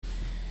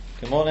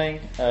Good morning.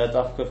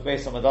 Daf Kuf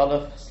Beis Amud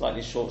Aleph.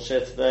 Slightly short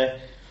share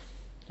today.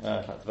 In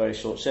fact, a very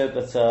short share,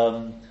 but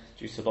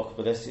due to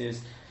lockable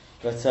issues.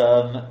 But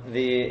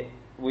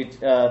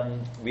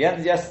we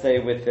ended yesterday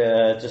with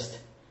just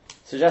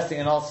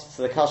suggesting an answer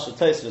to the Kasha of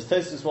Tosfos.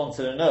 Tosfos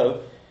wanted to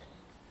know,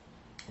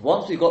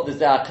 once we got the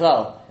Zera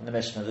Klal in the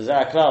Mishnah, the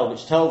Zera Klal,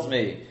 which tells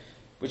me,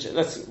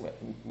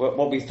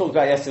 what we talked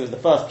about yesterday was the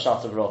first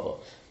Pshat of Rava.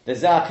 The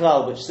Zera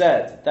Klal, which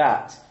said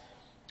that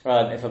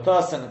if a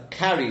person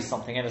carries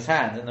something in his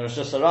hand in the Rosh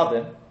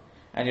Hashanah,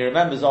 and he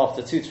remembers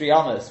after 2-3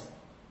 Amos,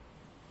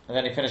 and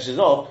then he finishes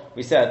off,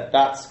 we said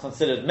that's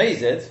considered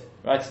Mezid,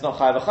 right? It's not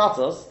Chayav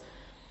Chatos.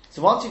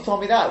 So once you told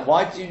me that,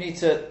 why do you need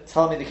to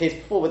tell me the case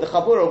before with the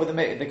Chabura,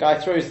 where the guy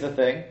throws the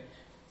thing,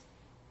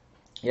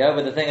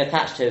 with the thing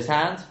attached to his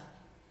hand,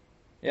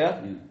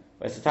 where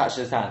it's attached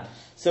to his hand.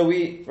 So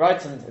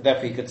and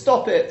therefore he could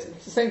stop it.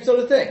 It's the same sort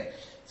of thing.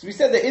 So we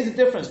said there is a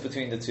difference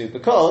between the two,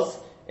 because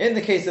in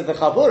the case of the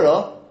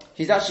Chabura,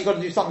 he's actually got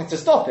to do something to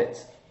stop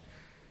it.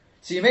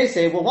 So you may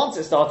say, well, once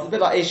it started, a bit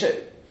like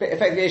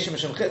effectively Esha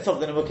Mishum Chitzov,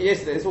 the Nebuchadnezzar,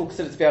 yesterday, it's all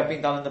considered to have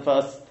been done in the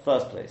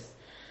first place.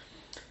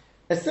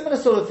 A similar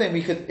sort of thing,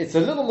 it's a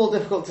little more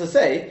difficult to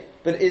say,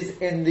 but is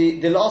in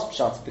the last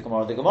Pshat of the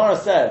Gemara. The Gemara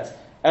said,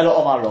 Elo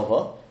Omar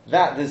Rava,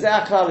 that the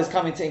Zera Klal is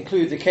coming to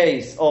include the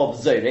case of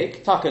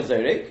Zorik, Taka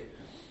Zorik,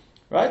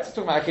 right? It's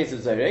talking about a case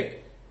of Zorik.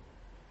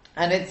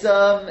 And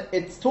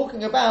it's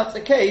talking about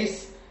a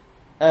case,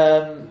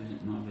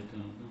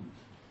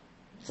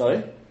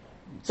 Sorry,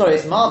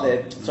 it's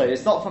Marvid. Sorry,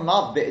 it's not from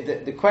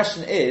Marvid. The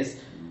question is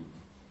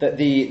that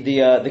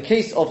the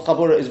case of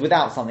Chabura is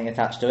without something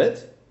attached to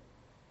it,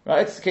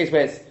 right? It's the case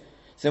where it's.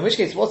 So in which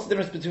case, what's the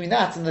difference between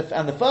that and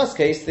the first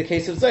case, the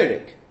case of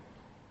Zorik?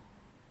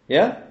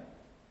 Yeah,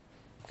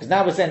 because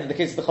now we're saying that the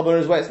case of the Chabura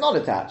is where it's not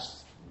attached.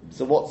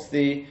 So what's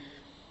the?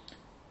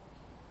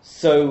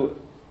 So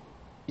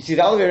you see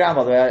the other way around.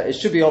 By the way, it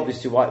should be obvious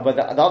to you why, but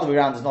the other way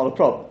around is not a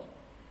problem.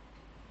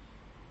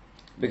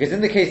 Because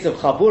in the case of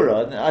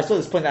Chabura, and I saw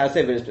this point out,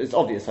 but it's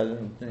obvious, I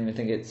didn't even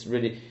think it's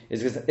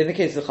because in the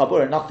case of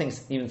Chabura,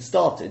 nothing's even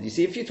started. You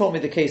see, if you told me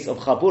the case of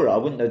Chabura, I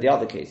wouldn't know the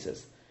other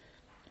cases.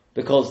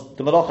 Because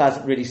the Malacha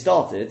hasn't really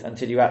started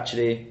until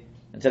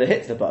it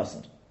hits the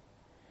person.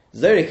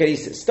 Zorik, at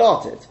least it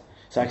started.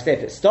 So I could say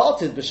if it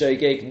started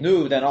b'shogeg,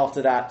 then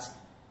after that,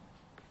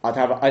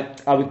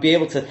 I would be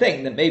able to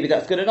think that maybe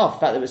that's good enough, the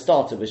fact that it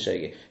started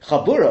b'shogeg.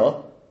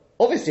 Chabura,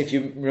 obviously, if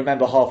you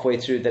remember halfway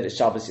through that it's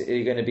Shabbos,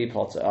 you're going to be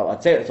potter.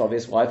 I'd say it's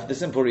obvious. Why? For the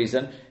simple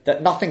reason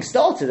that nothing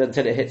started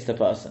until it hits the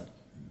person.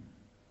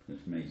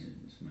 It's amazing.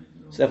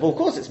 So therefore, of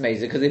course, it's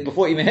amazing, because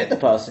before you even hit the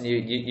person,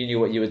 you knew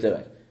what you were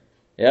doing.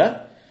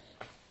 Yeah?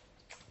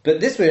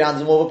 But this way around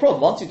is more of a problem.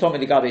 Once you told me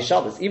the Gabi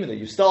Shabbos, even though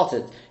you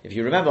started, if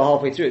you remember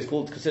halfway through, it's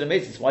called considered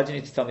amazing. So why do you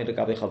need to tell me the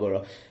Gabi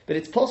Chabura? But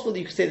it's possible that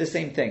you could say the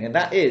same thing, and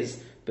that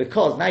is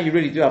because now you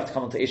really do have to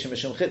come on to Esha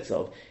Mishum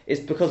Chitzov.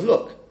 It's because,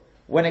 look,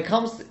 when it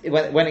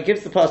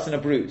gives the person a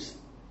bruise,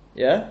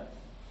 so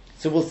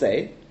we'll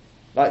say,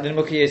 like the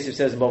Nimukei Yosef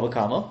says in Bava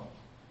Kama,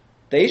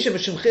 the Esha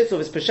Mishum Chitzov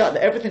is Peshat,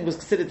 that everything was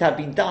considered to have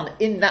been done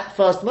in that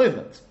first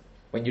moment.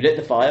 When you lit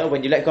the fire,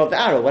 when you let go of the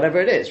arrow,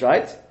 whatever it is,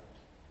 right?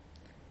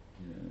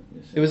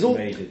 It was all.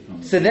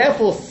 So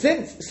therefore,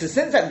 since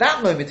at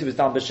that moment it was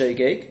done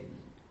b'shogeg,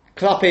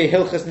 klape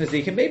hilchas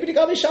nezikim, maybe the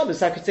Gabi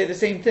Shabbos I could say the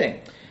same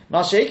thing.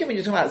 Mashaykim, when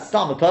you're talking about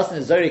stam, a person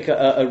is zorik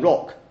a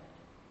rock,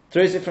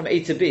 throws it from A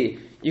to B.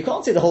 You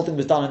can't say the whole thing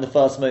was done in the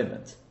first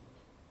moment.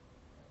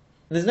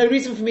 And there's no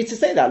reason for me to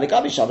say that. Like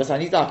Gabi Shabbos, I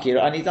need the Akira,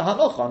 I need the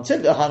Hanocha.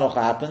 Until the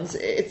Hanocha happens,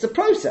 it's a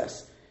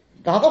process.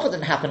 The Hanocha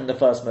didn't happen in the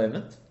first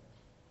moment,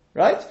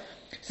 right?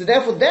 So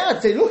therefore, there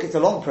I'd say, look, it's a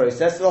long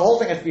process. So the whole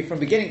thing has to be from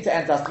beginning to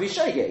end has to be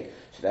shogeg.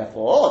 So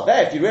therefore,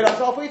 if you realize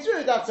halfway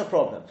through, that's a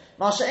problem.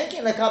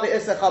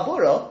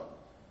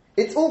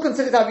 It's all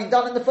considered to have been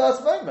done in the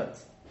first moment.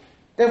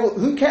 Therefore,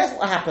 who cares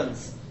what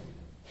happens?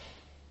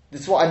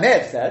 This is what I may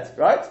have said,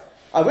 right?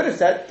 I would have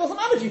said, it doesn't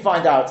matter if you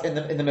find out in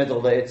the middle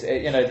that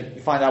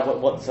you find out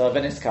what's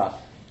Veniska.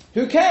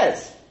 Who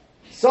cares?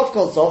 Sof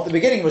kol sof, the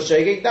beginning was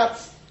shogeg,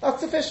 that's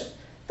sufficient.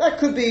 That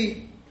could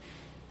be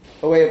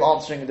a way of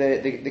answering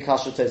the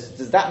Kasha Tosfos.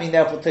 Does that mean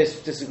therefore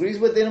Tosfos disagrees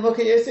with the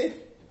Nimukei Yosef?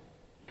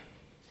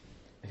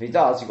 If he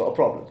does, you've got a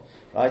problem,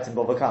 right? In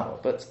Bava Kama.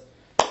 But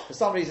for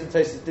some reason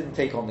Tosfos didn't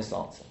take on this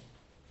answer.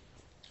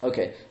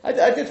 Okay, I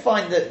did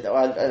find that,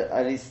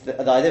 at least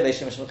the idea of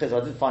Esha Mishum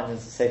Chitzov, I did find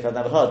this safe I'd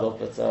never heard of,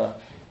 but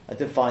I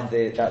did find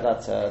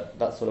that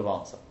sort of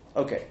answer.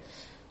 Okay,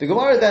 the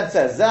Gemara then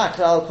says, Zera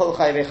Klal kol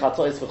chayvei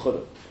chatois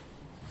v'chulu.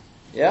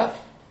 Yeah?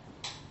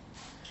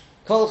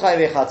 Kol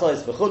chayvei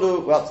chatois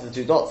v'chulu, we're up to the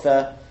 2 dots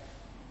there.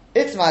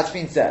 It's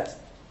been said,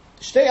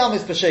 Shtei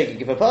amis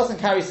b'shogeg, if a person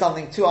carries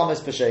something 2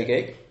 amis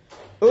b'shogeg,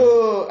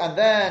 and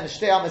then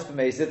Shtei amis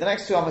b'mezid, the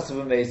next 2 amis are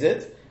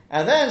b'mezid,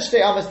 and then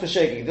Shtei amis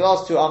b'shogeg, the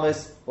last 2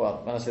 amis,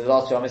 well, when I say the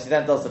last 2 amis, he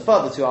then does the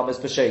further 2 amis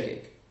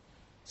b'shogeg.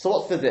 So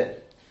what's the din?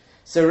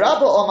 So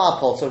Rabba Omar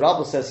Potter,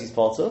 Rabba says he's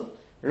Potter,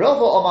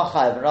 Rava Omar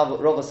Chayev,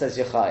 and Rava says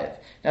you're Chayev.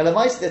 Now the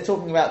Maisa, they're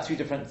talking about 2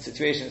 different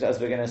situations as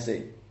we're going to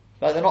see.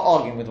 Right? They're not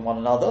arguing with one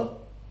another.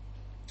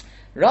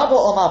 Rabba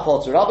Omar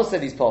Potter. Rabba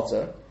said he's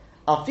Potter.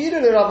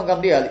 Afiru le Rabban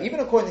Gamliel. Even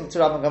according to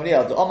Rabban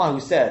Gamliel, the Omar who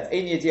said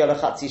Ein Yediyah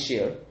Lechatzi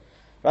Shir.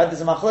 Right?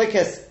 There's a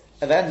machlokes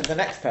at the end of the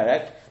next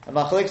parak. A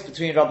machlokes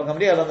between Rabban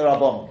Gamliel and the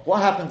Rabbon.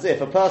 What happens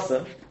if a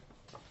person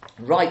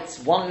writes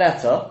one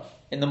letter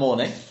in the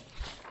morning,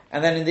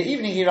 and then in the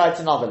evening he writes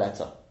another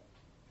letter?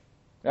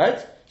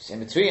 Right? So in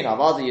between,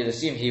 Avada, you'd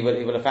assume he would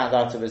have found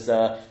out it was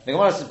the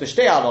Gemara says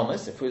b'shtei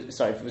alomis. If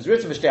it was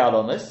written b'shtei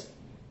alomis,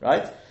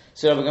 right?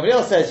 So Rabbi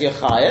Gamliel says you're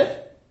chayev,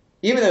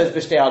 even though it's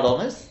b'shtei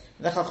alomis.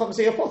 And the Chacham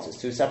say you're potter. It's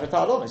two separate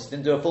alomis. You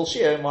didn't do a full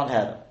shir in one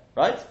head,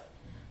 right?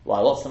 Why?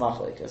 What's the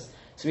machlokes?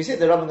 So we see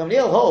that Rabbi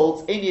Gamliel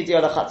holds in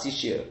yediyah lachatzi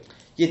shir.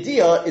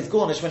 Yediyah is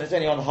gornish when it's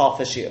only on half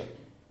a shir.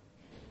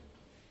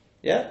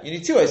 Yeah? You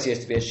need two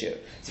OCS to be a shir.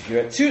 So if you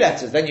wrote two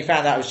letters, then you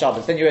found out it was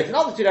Shabbos, then you wrote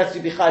another two letters,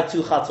 you'd be chayav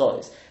two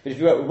chatois. But if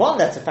you wrote one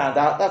letter, found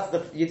out, that's the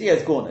Yediyah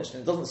is Gornish,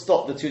 and it doesn't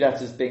stop the two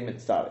letters being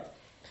mitzvah.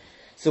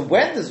 So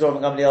when does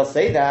Rabban Gamliel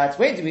say that?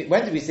 When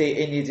do we say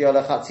in Yediyah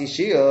lechatzi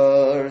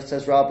shir?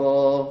 Says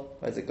Rabbo.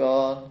 Where's it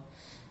gone?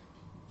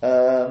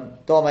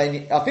 Afilu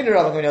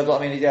Rabban Gamliel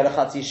don't mean Yediyah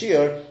lechatzi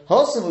shir.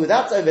 Hosamu,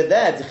 that's over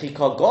there.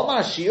 D'chika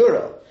gomar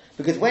shiura.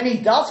 Because when he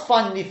does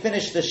finally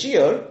finish the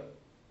shir,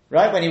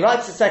 right, when he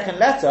writes the second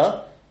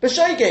letter,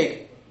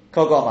 b'shogeg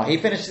kagoma, he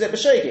finishes it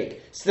b'shogeg.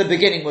 So the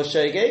beginning was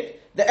shogeg,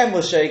 the end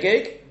was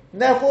shogeg,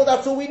 and therefore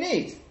that's all we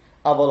need.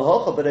 Aval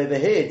hocha, but over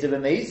here, to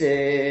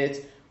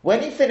b'mezid,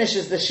 when he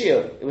finishes the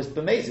shir, it was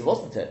b'mezid,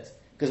 wasn't it?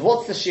 Because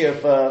what's the shir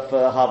for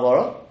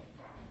Havara?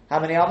 How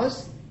many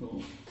amas?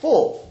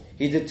 4.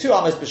 He did 2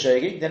 amas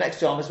b'shogeg, the next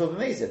 2 amas were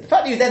b'mezid. The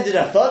fact that you then did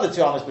a further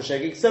 2 amas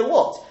b'shogeg, so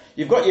what?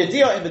 You've got your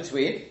diyah in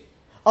between.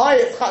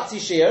 It's chatzi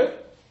shir,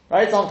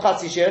 right? It's on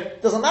chatzi shir.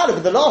 Doesn't matter,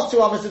 but the last 2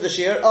 amas of the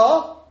shir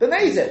are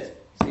b'mezid.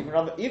 So even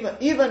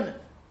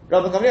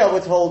Rabban Gamliel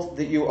would hold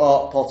that you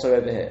are potter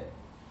over here.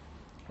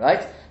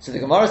 Right? So the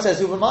Gemara says,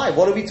 who am I?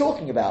 What are we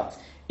talking about?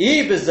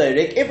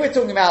 If we're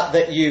talking about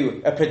that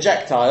you, a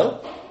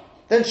projectile,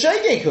 then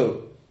shogeg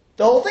who?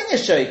 The whole thing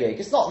is shogeg.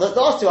 It's not, the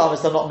last 2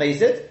 amas are not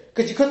mezid,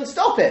 because you couldn't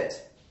stop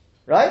it.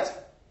 Right?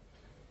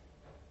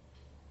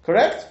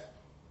 Correct?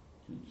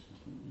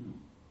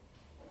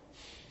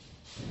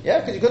 Yeah,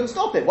 because you couldn't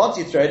stop it. Once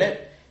you've thrown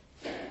it,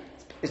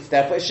 it's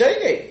therefore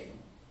shogeg.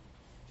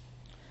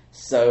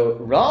 So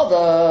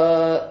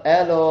rather,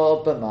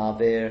 elo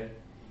b'mavir,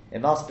 it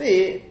must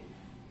be,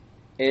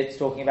 it's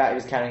talking about he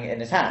was carrying it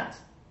in his hand.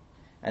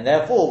 And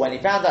therefore, when he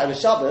found out it was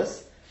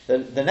Shabbos,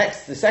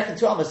 the second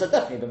 2 amas are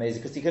definitely b'mezid,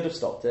 because he could have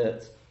stopped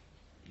it.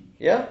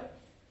 Yeah?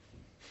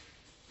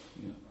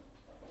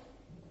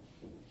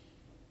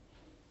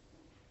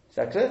 Is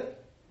that clear?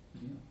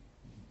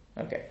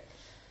 Okay.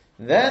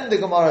 Then the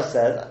Gemara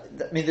says,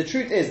 the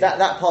truth is that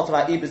part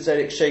about Ibn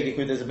Zorik Shogeg,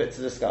 there's a bit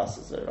to discuss.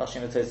 It's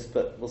Rashi and Tosis,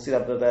 but we'll see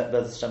that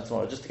Bez Hashem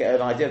tomorrow. Just to get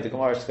an idea of the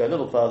Gemara, just go a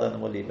little further and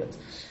then we'll leave it.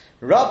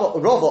 Rava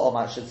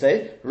Omar should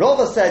say,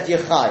 Rava said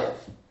Yechayev.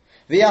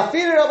 The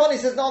Afir Rabbani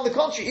says, no, on the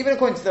contrary, even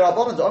according to the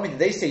Rabbanon,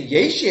 they say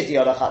Yesh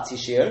Yediyah Lachatzi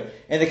Shir.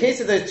 In the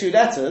case of those 2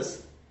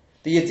 letters,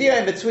 the Yediyah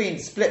in between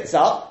splits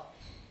up,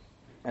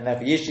 and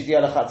therefore Yesh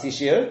Yediyah Lachatzi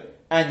Shir,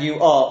 and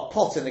you are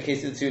pot in the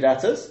case of the 2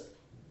 letters.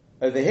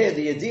 Over here,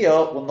 the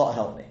Yediyah will not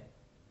help me.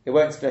 It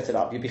won't split it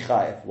up. You'll be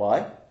chayev.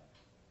 Why?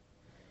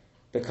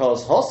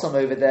 Because Hossam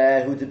over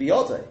there, who to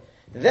biyodeh.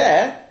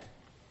 There,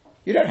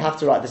 you don't have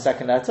to write the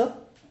second letter.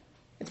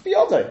 It's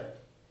biyodeh.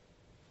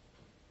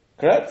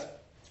 Correct?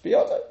 It's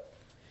biyodeh.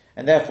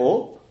 And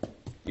therefore,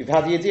 you've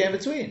had the Yediyah in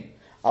between.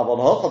 But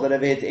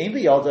over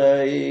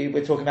here,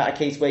 we're talking about a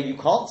case where you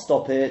can't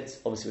stop it.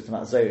 Obviously, we're talking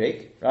about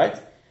Zorik, right?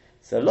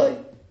 So, loy.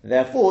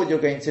 Therefore, you're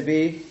going to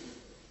be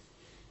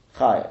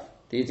chayev.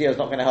 The idea is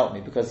not going to help me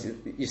because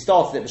you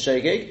started it with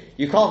shogeg,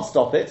 you can't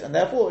stop it, and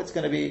therefore it's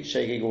going to be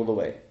shogeg all the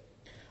way.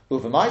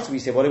 Uvamai, so we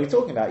say, what are we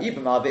talking about?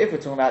 Even if we're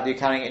talking about you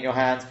carrying it in your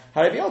hand,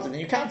 then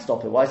you can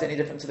stop it. Why is it any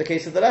different to the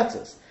case of the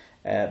letters?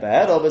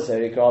 Rather,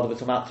 we're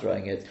talking about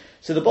throwing it.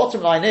 So the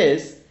bottom line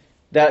is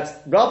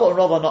that Rabba and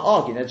Rava are not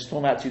arguing, they're just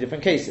talking about 2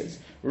 different cases.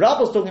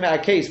 Rabba's talking about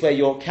a case where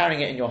you're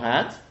carrying it in your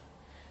hand,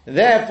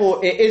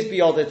 therefore it is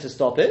biyodeh to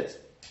stop it,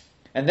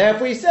 and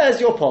therefore he says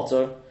you're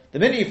potter. The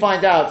minute you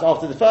find out,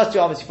 after the first 2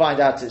 amas, you find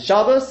out it's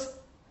Shabbos,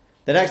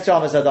 the next 2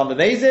 amas are done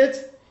b'mezid.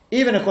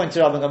 Even according to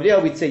Rabban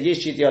Gamliel, we'd say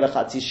Yesh Yediyah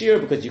Lechatzi Shir,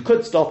 because you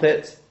could stop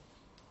it.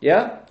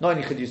 Yeah? Not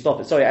only could you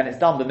stop it, and it's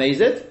done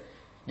b'mezid.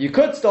 You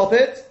could stop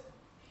it.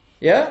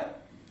 Yeah?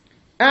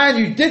 And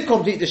you did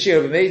complete the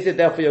Shir b'mezid,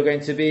 therefore you're going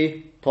to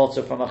be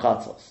potter from a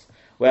chatzos.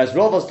 Whereas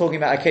Rava's talking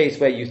about a case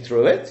where you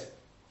threw it.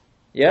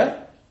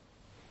 Yeah?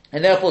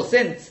 And therefore,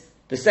 since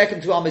the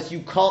second 2 amas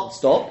you can't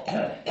stop,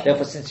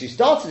 therefore since you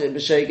started it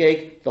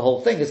b'shogeg, the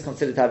whole thing is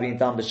considered to have been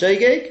done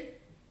b'shogeg.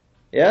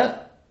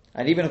 Yeah?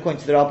 And even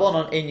according to the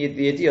Rabbanon,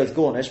 the idea is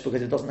gornish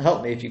because it doesn't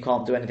help me if you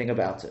can't do anything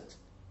about it.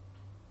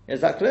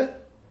 Is that clear?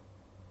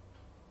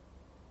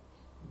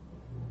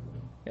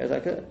 Is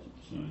that clear?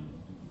 Sorry,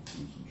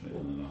 concentrate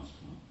on the last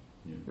part.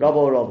 Yeah. Rabba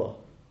or Rabba?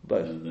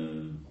 Both.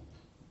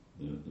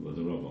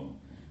 The Rabba.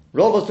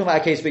 Rabba's talking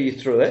about a case where you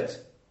threw it.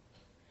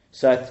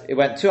 So it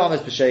went 2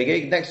 amas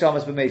b'shogeg, next 2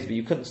 amas b'mezid, but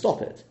you couldn't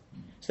stop it.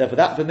 So therefore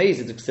that b'meiz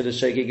is considered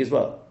shogeg as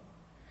well.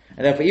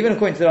 And therefore, even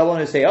according to the Rabbanan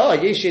who say, oh,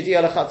 yesh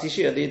yediyah lachatzi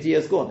shir, the idea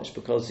is gornish,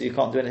 because you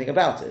can't do anything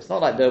about it. It's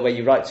not like the way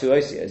you write two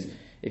osios.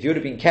 If you would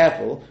have been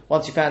careful,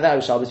 once you found out it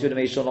was Shabbos, you would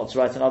have made sure not to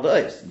write another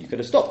os. You could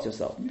have stopped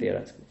yourself,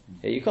 theoretically.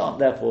 Here you can't,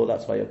 therefore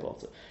that's why you're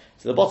potter.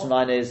 So the bottom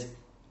line is,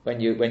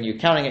 when you're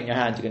carrying it in your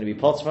hand, you're going to be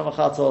potter from a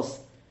chatos.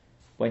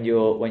 When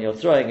you're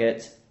throwing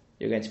it,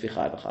 you're going to be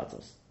chayav a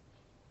chatos.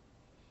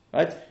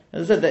 Right?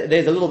 As I said,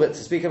 there's a little bit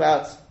to speak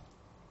about.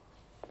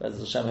 But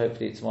Hashem,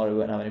 hopefully tomorrow we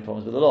won't have any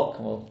problems with the lock,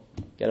 and we'll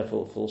get a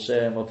full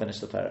share and we'll finish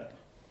the parak.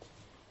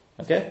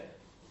 Okay?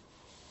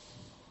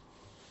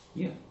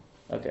 Yeah.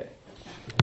 Okay.